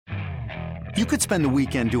You could spend the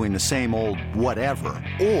weekend doing the same old whatever,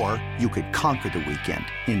 or you could conquer the weekend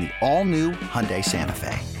in the all-new Hyundai Santa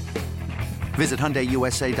Fe. Visit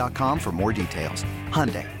HyundaiUSA.com for more details.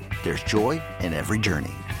 Hyundai, there's joy in every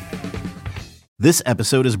journey. This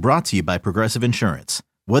episode is brought to you by Progressive Insurance.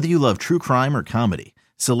 Whether you love true crime or comedy,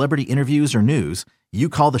 celebrity interviews or news, you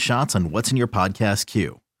call the shots on what's in your podcast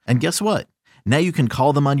queue. And guess what? Now you can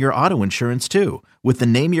call them on your auto insurance too with the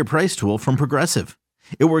Name Your Price tool from Progressive.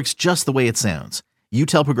 It works just the way it sounds. You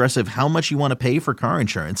tell Progressive how much you want to pay for car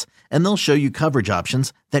insurance, and they'll show you coverage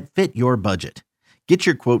options that fit your budget. Get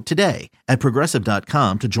your quote today at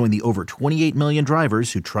Progressive.com to join the over 28 million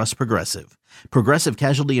drivers who trust Progressive. Progressive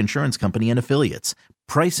Casualty Insurance Company and Affiliates.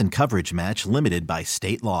 Price and coverage match limited by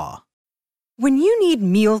state law. When you need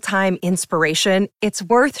mealtime inspiration, it's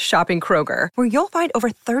worth shopping Kroger, where you'll find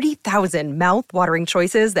over 30,000 mouth-watering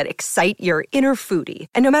choices that excite your inner foodie.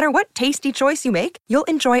 And no matter what tasty choice you make, you'll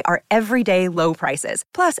enjoy our everyday low prices,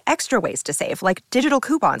 plus extra ways to save, like digital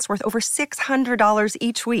coupons worth over $600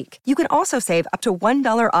 each week. You can also save up to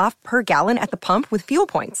 $1 off per gallon at the pump with fuel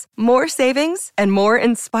points. More savings and more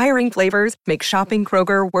inspiring flavors make shopping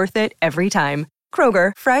Kroger worth it every time.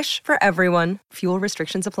 Kroger, fresh for everyone. Fuel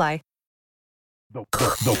restrictions apply.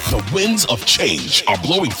 The winds of change are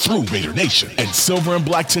blowing through Raider Nation, and Silver and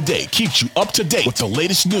Black Today keeps you up to date with the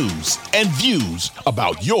latest news and views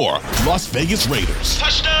about your Las Vegas Raiders.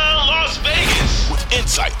 Touchdown, Las Vegas! With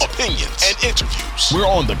insight, opinions, and interviews, we're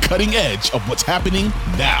on the cutting edge of what's happening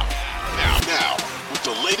now. With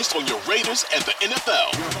the latest on your Raiders and the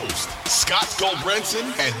NFL, your host, Scott Goldbranson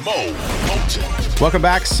and Mo Moton. Welcome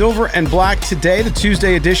back, Silver and Black Today, the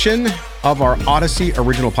Tuesday edition of our Odyssey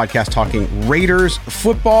original podcast talking Raiders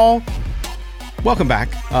football. Welcome back.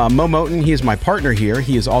 Mo Moton, he is my partner here.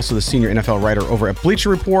 He is also the senior NFL writer over at Bleacher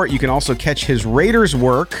Report. You can also catch his Raiders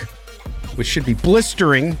work, which should be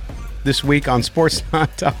blistering this week on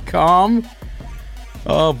sportsnot.com.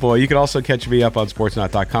 Oh boy, you can also catch me up on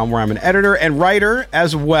sportsnot.com, where I'm an editor and writer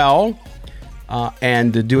as well.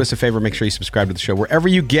 And do us a favor, make sure you subscribe to the show wherever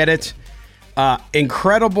you get it.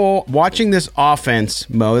 Incredible watching this offense,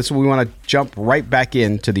 Mo. That's what we want to jump right back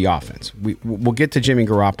into the offense. We'll get to Jimmy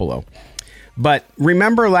Garoppolo. But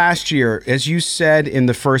remember last year, as you said in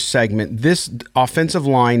the first segment, this offensive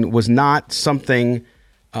line was not something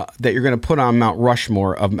that you're going to put on Mount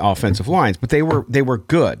Rushmore of offensive lines, but they were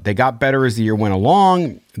good. They got better as the year went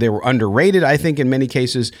along. They were underrated, I think, in many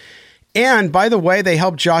cases. And by the way, they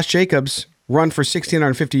helped Josh Jacobs run for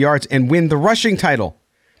 1,650 yards and win the rushing title.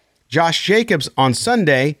 Josh Jacobs on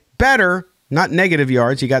Sunday, better, not negative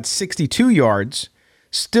yards. He got 62 yards.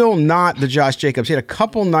 Still not the Josh Jacobs. He had a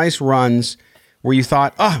couple nice runs where you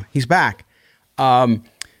thought, oh, he's back.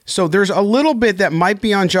 So there's a little bit that might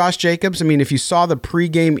be on Josh Jacobs. I mean, if you saw the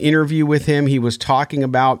pregame interview with him, he was talking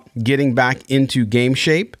about getting back into game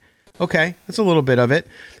shape. Okay, that's a little bit of it.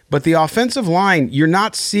 But the offensive line, you're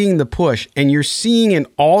not seeing the push, and you're seeing in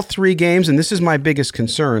all three games, and this is my biggest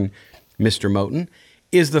concern, Mr. Moton,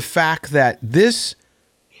 is the fact that this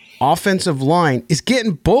offensive line is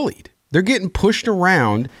getting bullied. They're getting pushed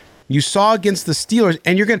around. You saw against the Steelers,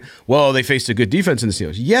 and you're going, well, they faced a good defense in the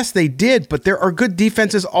Steelers. Yes, they did, but there are good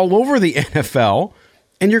defenses all over the NFL,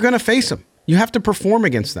 and you're going to face them. You have to perform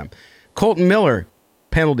against them. Colton Miller,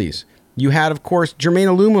 penalties. You had, of course, Jermaine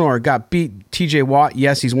Illuminor got beat. TJ Watt,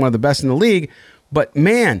 yes, he's one of the best in the league, but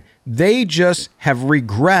man, they just have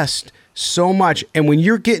regressed so much. And when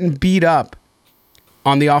you're getting beat up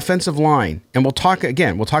on the offensive line, and we'll talk about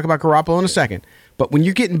Garoppolo in a second, but when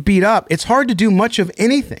you're getting beat up, it's hard to do much of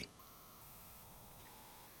anything.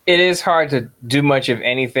 It is hard to do much of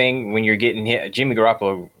anything when you're getting hit. Jimmy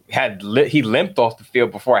Garoppolo he limped off the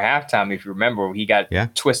field before halftime. If you remember, he got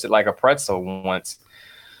twisted like a pretzel once.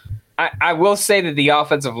 I will say that the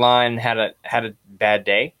offensive line had a bad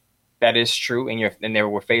day. That is true, and they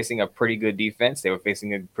were facing a pretty good defense. They were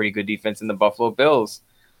facing a pretty good defense in the Buffalo Bills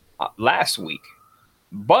last week.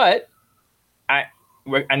 But I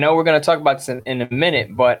know we're going to talk about this in a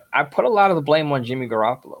minute, but I put a lot of the blame on Jimmy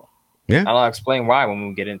Garoppolo. Yeah, I'll explain why when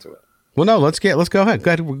we get into it. Well, no, let's go ahead. Go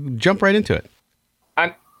ahead, we'll jump right into it.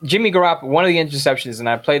 Jimmy Garoppolo, one of the interceptions, and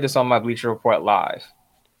I played this on my Bleacher Report live.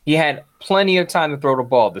 He had plenty of time to throw the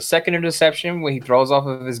ball. The second interception, when he throws off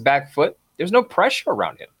of his back foot, there's no pressure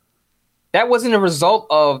around him. That wasn't a result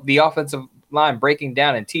of the offensive line breaking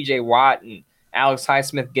down and TJ Watt and Alex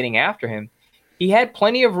Highsmith getting after him. He had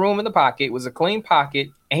plenty of room in the pocket. It was a clean pocket,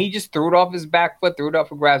 and he just threw it off his back foot, threw it up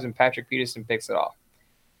for grabs, and Patrick Peterson picks it off.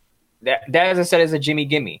 That, as I said, is a Jimmy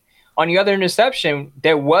gimme. On the other interception,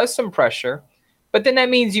 there was some pressure, but then that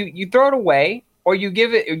means you throw it away, or you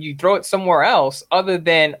give it, or you throw it somewhere else other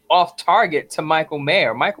than off target to Michael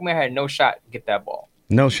Mayer. Michael Mayer had no shot to get that ball.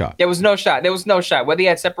 No shot. There was no shot. There was no shot. Whether he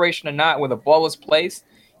had separation or not, where the ball was placed,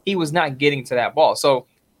 he was not getting to that ball. So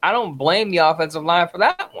I don't blame the offensive line for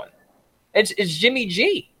that one. It's Jimmy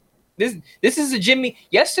G. This is a Jimmy.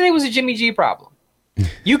 Yesterday was a Jimmy G problem.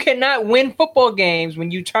 You cannot win football games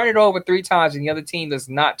when you turn it over 3 times and the other team does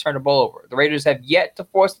not turn the ball over. The Raiders have yet to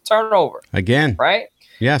force the turnover. Again. Right?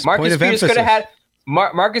 Yes. Marcus Peters could have had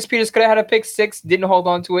Marcus Peters could have had a pick 6, didn't hold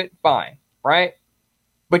on to it. Fine. Right?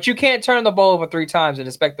 But you can't turn the ball over 3 times and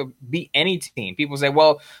expect to beat any team. People say,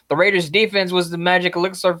 well, the Raiders defense was the magic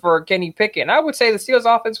elixir for Kenny Pickett. And I would say the Steelers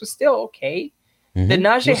offense was still okay. Mm-hmm. Did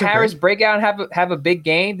Najee Harris break out and have a big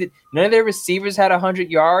game? Did none of their receivers had 100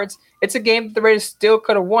 yards? It's a game that the Raiders still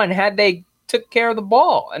could have won had they took care of the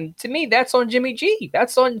ball. And to me, that's on Jimmy G.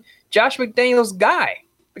 That's on Josh McDaniels' guy.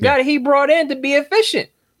 The guy that he brought in to be efficient.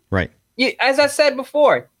 Right. As I said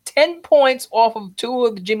before, 10 points off of 2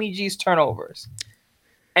 of Jimmy G's turnovers.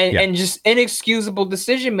 And just inexcusable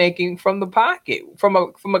decision making from the pocket, from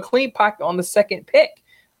a clean pocket on the second pick.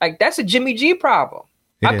 Like, that's a Jimmy G problem.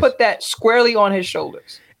 I put that squarely on his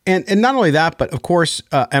shoulders. And not only that, but of course,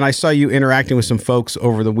 and I saw you interacting with some folks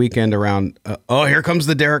over the weekend around, here comes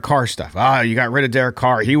the Derek Carr stuff. You got rid of Derek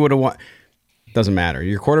Carr. He would have won. Doesn't matter.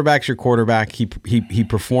 Your quarterback's your quarterback. He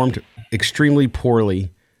performed extremely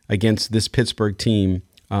poorly against this Pittsburgh team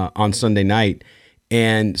on Sunday night.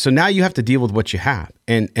 And so now you have to deal with what you have.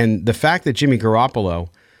 And the fact that Jimmy Garoppolo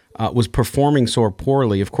was performing so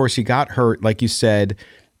poorly, of course, he got hurt, like you said.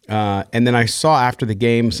 And then I saw after the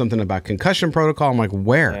game something about concussion protocol. I'm like,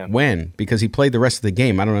 where? Yeah. When? Because he played the rest of the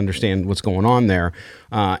game. I don't understand what's going on there.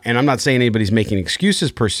 And I'm not saying anybody's making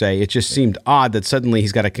excuses per se. It just seemed odd that suddenly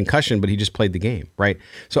he's got a concussion, but he just played the game, right?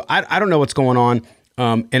 So I don't know what's going on.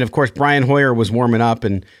 And of course, Brian Hoyer was warming up,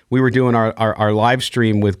 and we were doing our live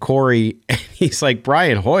stream with Corey, and he's like,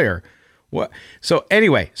 Brian Hoyer, what? So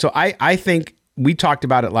anyway, I think we talked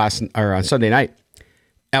about it on Sunday night.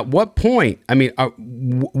 At what point,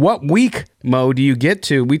 what week, Mo, do you get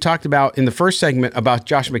to? We talked about in the first segment about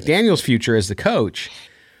Josh McDaniels' future as the coach,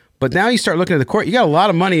 but now you start looking at the court. You got a lot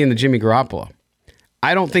of money in the Jimmy Garoppolo.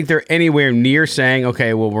 I don't think they're anywhere near saying,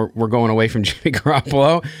 okay, well, we're going away from Jimmy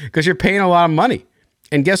Garoppolo, because you're paying a lot of money.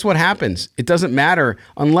 And guess what happens? It doesn't matter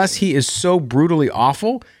unless he is so brutally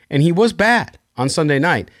awful, and he was bad on Sunday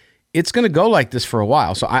night. It's going to go like this for a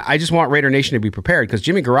while. So I just want Raider Nation to be prepared, because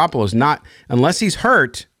Jimmy Garoppolo is not, unless he's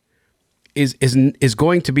hurt, is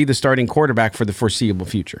going to be the starting quarterback for the foreseeable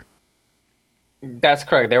future. That's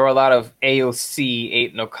correct. There were a lot of AOC,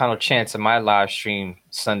 Aidan O'Connell chants in my live stream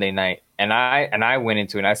Sunday night. And I went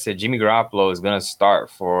into it and I said Jimmy Garoppolo is going to start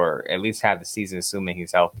for at least half the season, assuming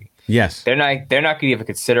he's healthy. Yes. They're not going to even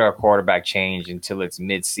consider a quarterback change until it's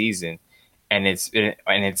mid-season. And it's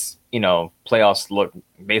playoffs look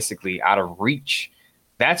basically out of reach.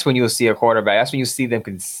 That's when you'll see a quarterback. That's when you see them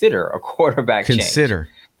consider a quarterback change.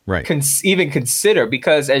 Right. Even consider,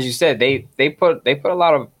 because as you said, they put a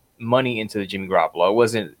lot of money into the Jimmy Garoppolo. It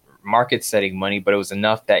wasn't market setting money, but it was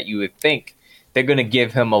enough that you would think they're going to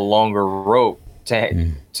give him a longer rope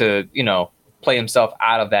to play himself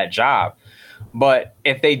out of that job. But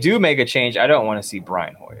if they do make a change, I don't want to see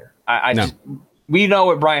Brian Hoyer. We know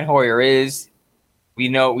what Brian Hoyer is. We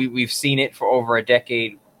know we've seen it for over a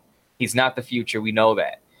decade. He's not the future. We know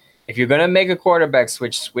that. If you're going to make a quarterback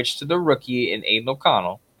switch to the rookie in Aidan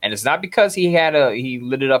O'Connell. And it's not because he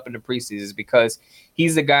lit it up in the preseason. It's because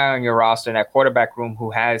he's the guy on your roster in that quarterback room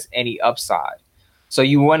who has any upside. So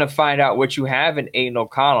you want to find out what you have in Aidan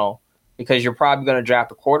O'Connell, because you're probably going to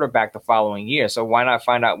draft a quarterback the following year. So why not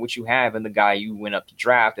find out what you have in the guy you went up to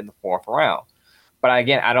draft in the 4th round? But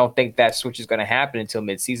again, I don't think that switch is going to happen until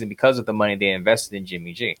midseason because of the money they invested in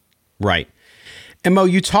Jimmy G. Right. And Mo,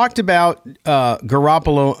 you talked about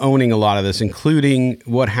Garoppolo owning a lot of this, including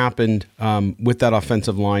what happened with that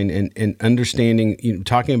offensive line and understanding,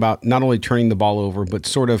 talking about not only turning the ball over, but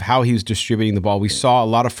sort of how he was distributing the ball. We saw a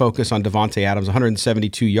lot of focus on Davante Adams,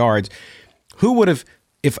 172 yards. Who would have,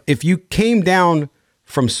 if you came down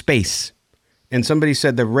from space and somebody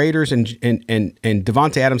said the Raiders and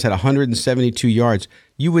Davante Adams had 172 yards,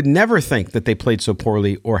 you would never think that they played so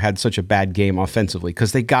poorly or had such a bad game offensively,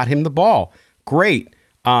 because they got him the ball. Great.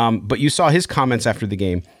 But you saw his comments after the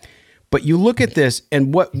game. But you look at this,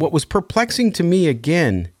 and what was perplexing to me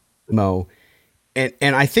again, Mo,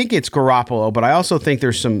 and I think it's Garoppolo, but I also think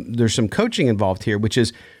there's some coaching involved here, which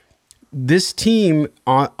is this team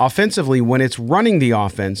offensively, when it's running the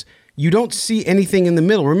offense, you don't see anything in the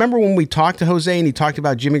middle. Remember when we talked to Jose and he talked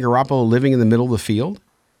about Jimmy Garoppolo living in the middle of the field?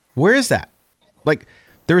 Where is that? Like,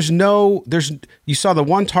 You saw the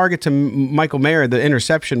one target to Michael Mayer, the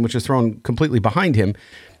interception, which was thrown completely behind him.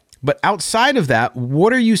 But outside of that,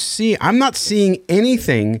 what are you seeing? I'm not seeing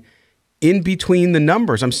anything in between the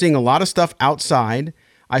numbers. I'm seeing a lot of stuff outside.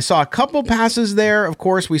 I saw a couple passes there. Of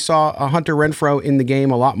course, we saw Hunter Renfrow in the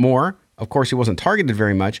game a lot more. Of course, he wasn't targeted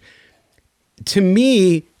very much. To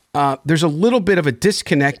me, there's a little bit of a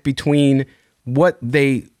disconnect between what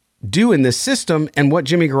they do in this system and what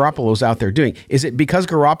Jimmy Garoppolo's out there doing. Is it because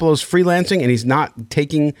Garoppolo's freelancing and he's not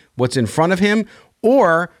taking what's in front of him?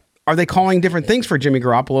 Or are they calling different things for Jimmy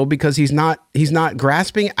Garoppolo because he's not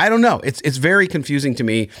grasping? I don't know. It's very confusing to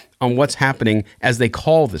me on what's happening as they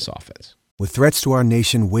call this offense. With threats to our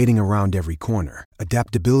nation waiting around every corner,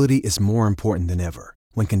 adaptability is more important than ever.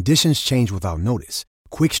 When conditions change without notice,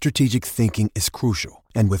 quick strategic thinking is crucial.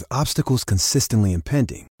 And with obstacles consistently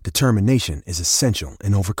impending, determination is essential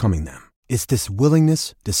in overcoming them. It's this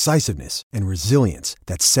willingness, decisiveness, and resilience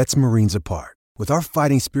that sets Marines apart. With our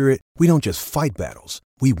fighting spirit, we don't just fight battles,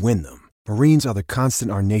 we win them. Marines are the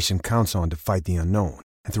constant our nation counts on to fight the unknown.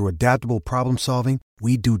 And through adaptable problem solving,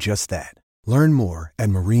 we do just that. Learn more at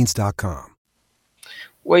marines.com.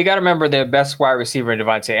 Well, you got to remember the best wide receiver in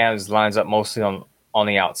Davante Adams lines up mostly on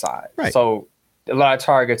the outside. Right. So a lot of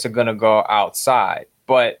targets are going to go outside.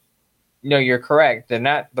 But, you're correct.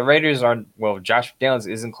 The Raiders are, Josh McDaniels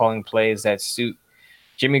isn't calling plays that suit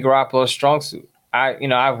Jimmy Garoppolo's strong suit.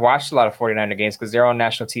 I've watched a lot of 49er games because they're on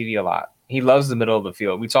national TV a lot. He loves the middle of the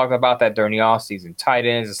field. We talked about that during the offseason. Tight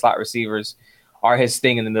ends and slot receivers are his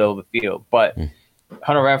thing in the middle of the field. But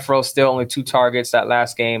Hunter Renfrow still only 2 targets that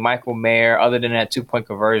last game. Michael Mayer, other than that 2-point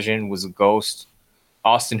conversion, was a ghost.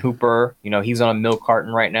 Austin Hooper, he's on a milk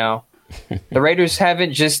carton right now. Josh McDaniels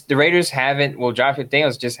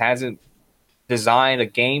just hasn't designed a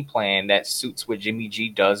game plan that suits what Jimmy G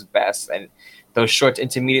does best. And those short to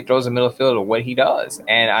intermediate throws in the middle of the field are what he does.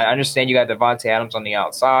 And I understand you got Davante Adams on the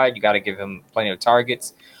outside. You got to give him plenty of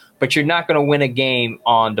targets. But you're not going to win a game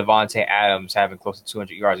on Davante Adams having close to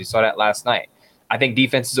 200 yards. You saw that last night. I think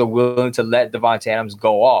defenses are willing to let Davante Adams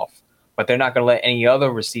go off, but they're not going to let any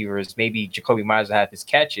other receivers, maybe Jacoby Myers will have his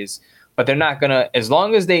catches, but they're not going to, as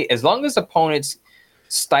long as opponents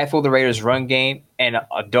stifle the Raiders' run game and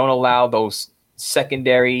don't allow those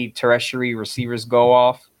secondary tertiary receivers go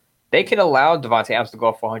off, they can allow Davante Adams to go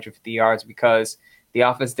off for 150 yards because the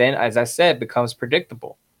offense then, as I said, becomes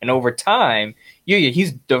predictable. And over time,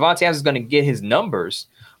 Davante Adams is going to get his numbers,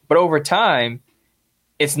 but over time,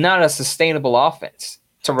 it's not a sustainable offense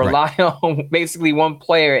to rely on basically one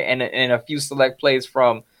player and a few select plays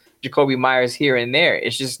from Jacoby Myers here and there.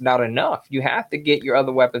 It's just not enough. You have to get your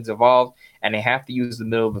other weapons involved, and they have to use the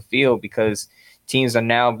middle of the field because teams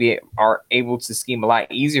are able to scheme a lot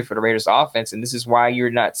easier for the Raiders offense, and this is why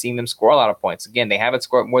you're not seeing them score a lot of points. Again, they haven't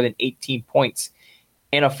scored more than 18 points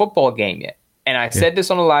in a football game yet. And I said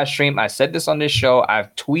this on the live stream. I said this on this show.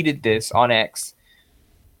 I've tweeted this on X.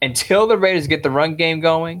 Until the Raiders get the run game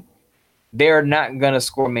going, they're not going to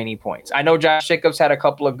score many points. I know Josh Jacobs had a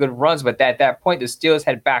couple of good runs, but at that point, the Steelers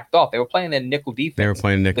had backed off. They were playing the nickel defense. They were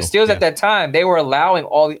playing nickel. The Steelers at that time, they were allowing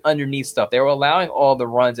all the underneath stuff. They were allowing all the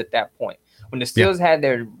runs at that point. When the Steelers had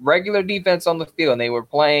their regular defense on the field and they were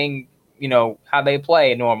playing, how they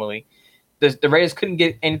play normally, the Raiders couldn't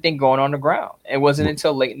get anything going on the ground. It wasn't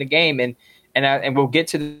until late in the game, and we'll get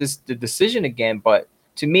to the decision again. But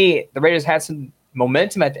to me, the Raiders had some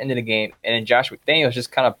momentum at the end of the game, and then Josh McDaniels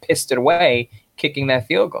just kind of pissed it away, kicking that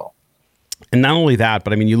field goal. And not only that,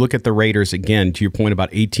 but you look at the Raiders again, to your point about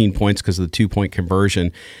 18 points because of the 2-point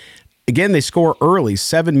conversion. Again, they score early,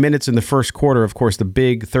 7 minutes in the first quarter. Of course, the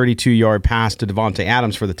big 32-yard pass to Davante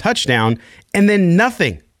Adams for the touchdown, and then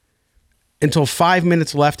nothing until 5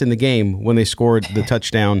 minutes left in the game when they scored the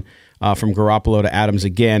touchdown from Garoppolo to Adams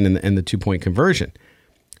again and the 2-point conversion.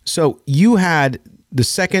 So you had the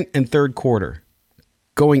second and third quarter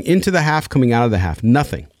going into the half, coming out of the half,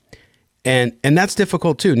 nothing. And that's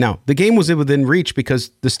difficult too. Now, the game was within reach because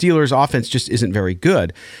the Steelers' offense just isn't very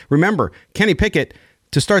good. Remember, Kenny Pickett,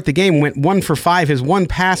 to start the game, went 1 for 5. His one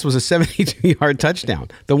pass was a 72-yard touchdown,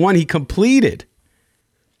 the one he completed.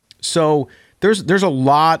 So there's a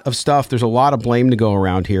lot of stuff. There's a lot of blame to go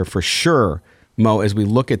around here for sure, Mo, as we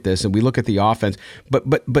look at this and we look at the offense.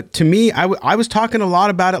 But to me, I was talking a lot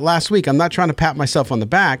about it last week. I'm not trying to pat myself on the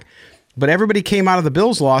back, but everybody came out of the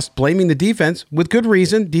Bills loss blaming the defense with good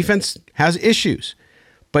reason. Defense has issues,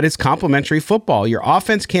 but it's complementary football. Your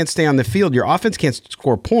offense can't stay on the field. Your offense can't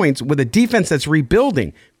score points with a defense that's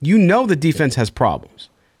rebuilding. The defense has problems,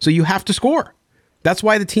 so you have to score. That's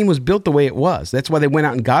why the team was built the way it was. That's why they went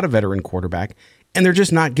out and got a veteran quarterback, and they're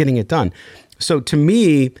just not getting it done. So to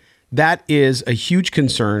me, that is a huge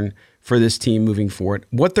concern for this team moving forward.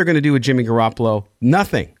 What they're going to do with Jimmy Garoppolo,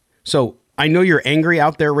 nothing. So I know you're angry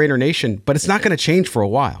out there, Raider Nation, but it's not going to change for a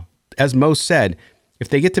while. As Mo said, if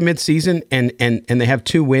they get to midseason and they have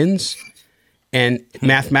 2 wins and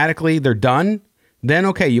mathematically they're done, then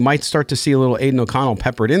okay, you might start to see a little Aiden O'Connell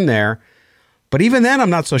peppered in there. But even then, I'm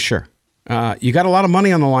not so sure. You got a lot of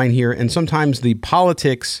money on the line here, and sometimes the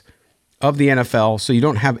politics of the NFL, so you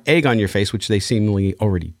don't have egg on your face, which they seemingly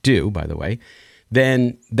already do, by the way,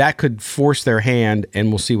 then that could force their hand, and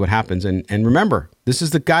we'll see what happens. And remember, this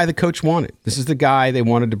is the guy the coach wanted. This is the guy they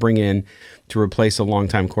wanted to bring in to replace a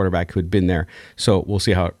longtime quarterback who had been there. So we'll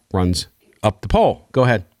see how it runs up the poll. Go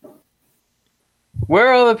ahead. Where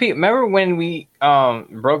are all the people? Remember when we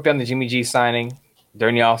broke down the Jimmy G signing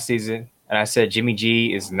during the offseason, and I said Jimmy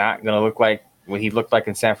G is not going to look like what he looked like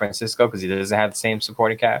in San Francisco because he doesn't have the same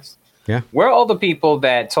supporting cast? Yeah. Where are all the people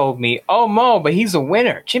that told me, oh, Mo, but he's a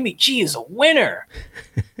winner. Jimmy G is a winner.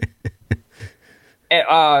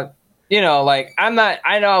 And, like I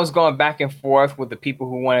know I was going back and forth with the people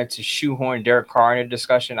who wanted to shoehorn Derek Carr in a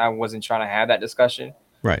discussion. I wasn't trying to have that discussion.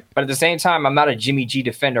 Right. But at the same time, I'm not a Jimmy G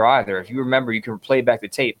defender either. If you remember, you can play back the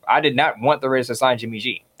tape. I did not want the Raiders to sign Jimmy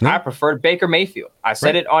G. No. I preferred Baker Mayfield. I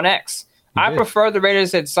said it on X. I prefer the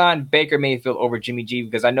Raiders had signed Baker Mayfield over Jimmy G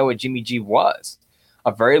because I know what Jimmy G was.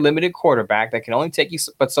 A very limited quarterback that can only take you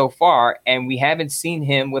but so far, and we haven't seen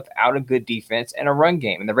him without a good defense and a run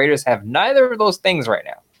game. And the Raiders have neither of those things right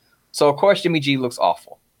now. So, of course, Jimmy G looks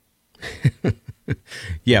awful.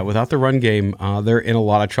 Yeah, without the run game, they're in a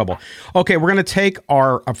lot of trouble. Okay, we're going to take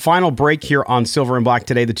our final break here on Silver and Black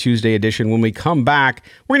today, the Tuesday edition. When we come back,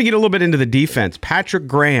 we're going to get a little bit into the defense. Patrick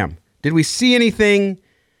Graham, did we see anything?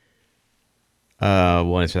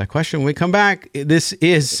 We'll answer that question when we come back. This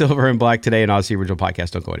is Silver and Black today, an Odyssey Original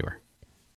Podcast. Don't go anywhere.